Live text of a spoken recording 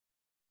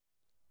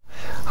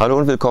Hallo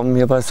und willkommen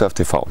hier bei Surf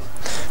TV.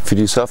 Für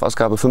die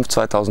Surf-Ausgabe 5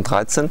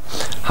 2013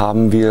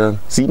 haben wir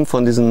 7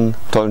 von diesen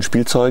tollen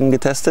Spielzeugen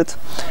getestet.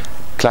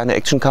 Kleine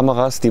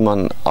Actionkameras, die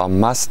man am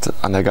Mast,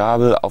 an der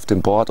Gabel, auf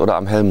dem Board oder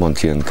am Helm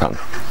montieren kann.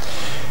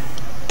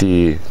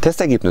 Die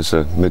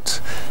Testergebnisse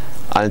mit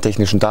allen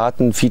technischen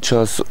Daten,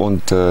 Features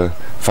und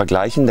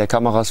Vergleichen der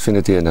Kameras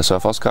findet ihr in der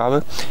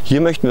Surf-Ausgabe.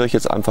 Hier möchten wir euch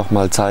jetzt einfach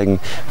mal zeigen,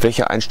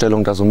 welche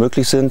Einstellungen da so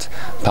möglich sind,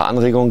 ein paar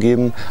Anregungen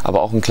geben,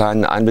 aber auch einen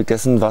kleinen Einblick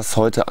dessen, was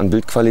heute an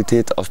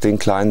Bildqualität aus den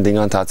kleinen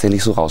Dingern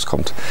tatsächlich so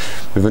rauskommt.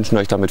 Wir wünschen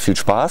euch damit viel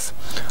Spaß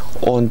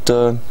und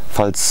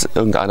falls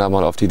irgendeiner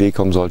mal auf die Idee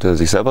kommen sollte,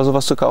 sich selber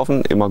sowas zu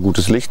kaufen, immer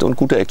gutes Licht und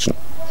gute Action.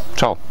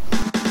 Ciao!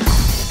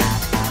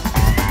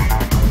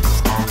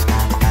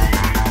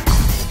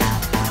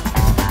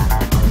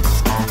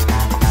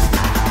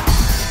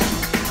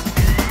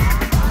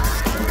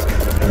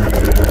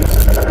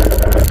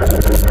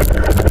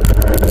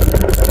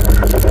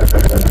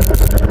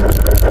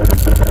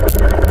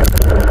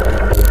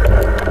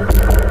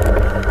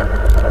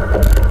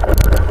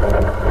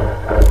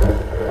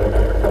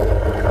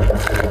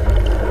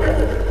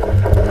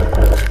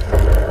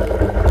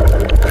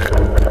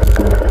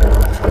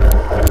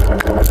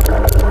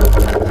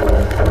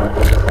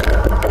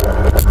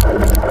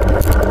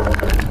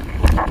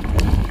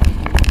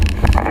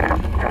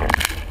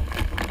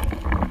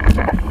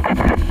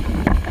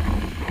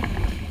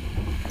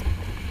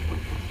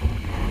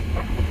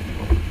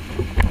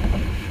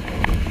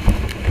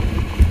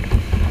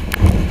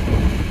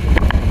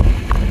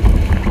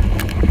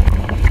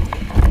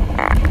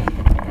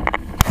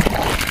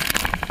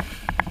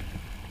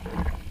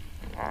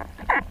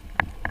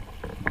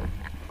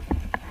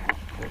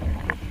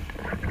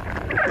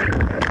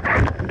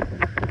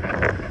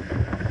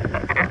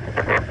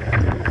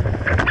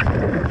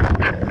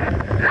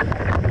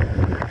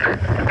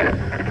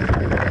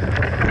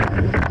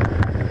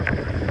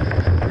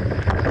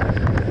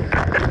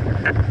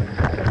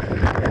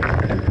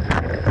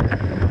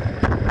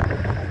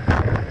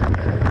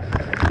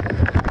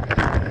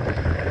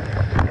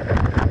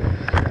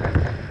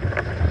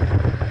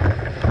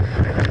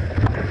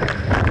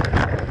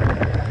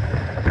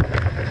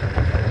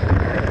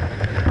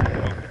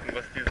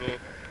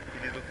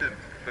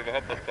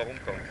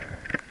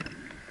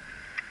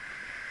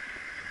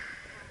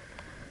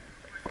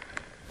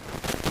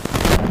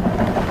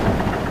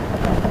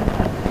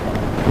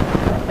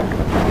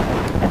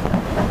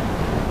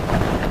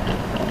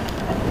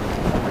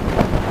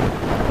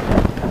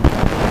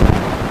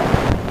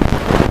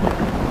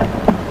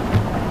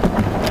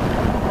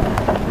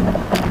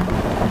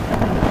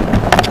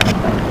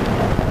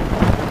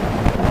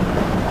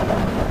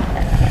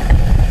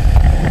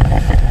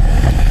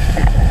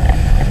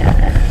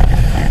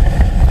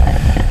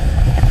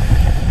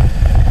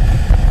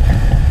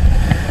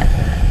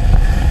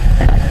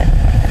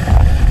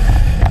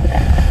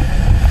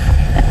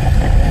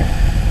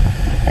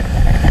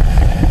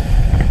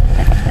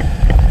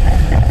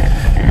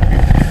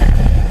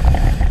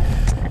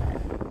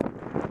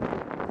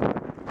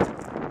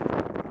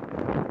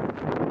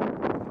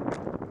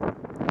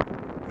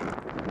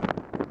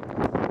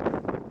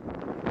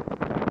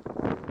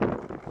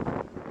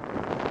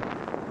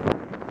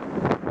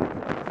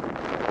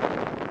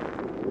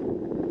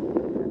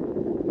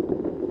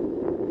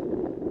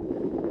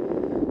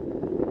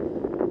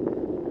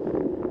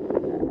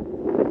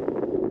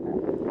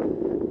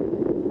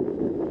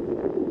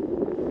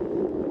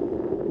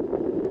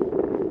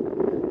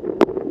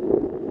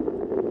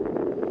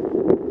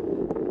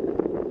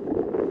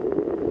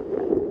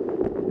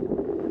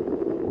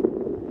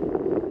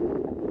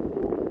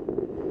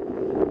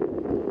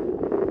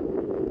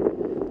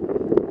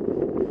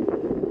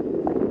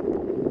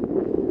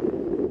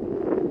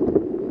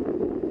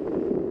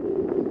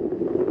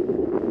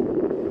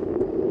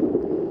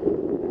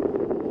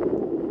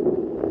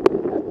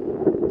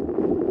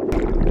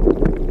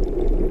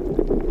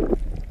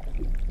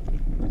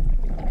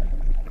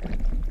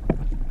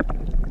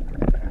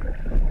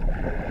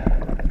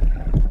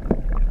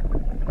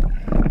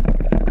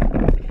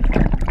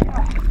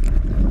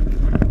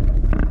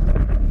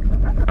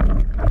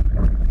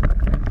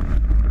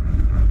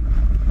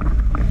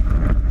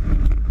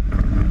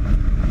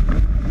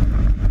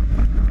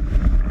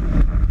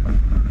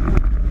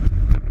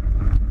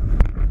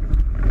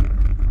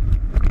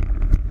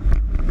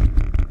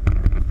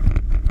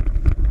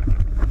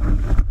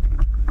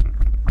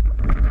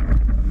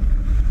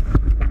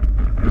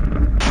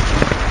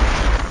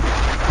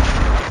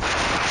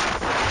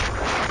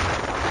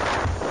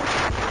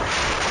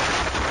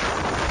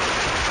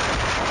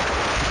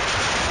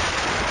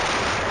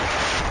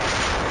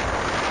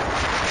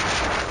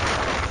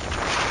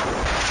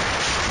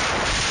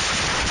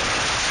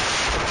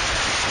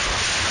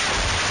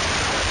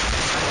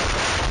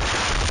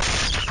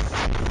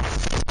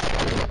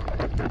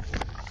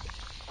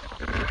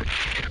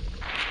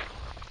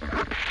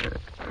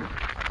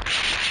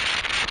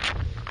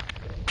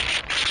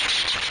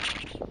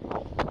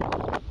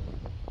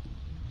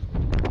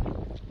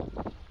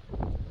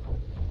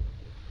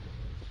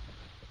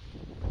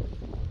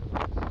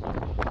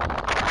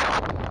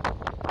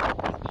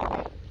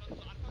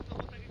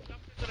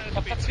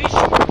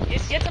 dazwischen.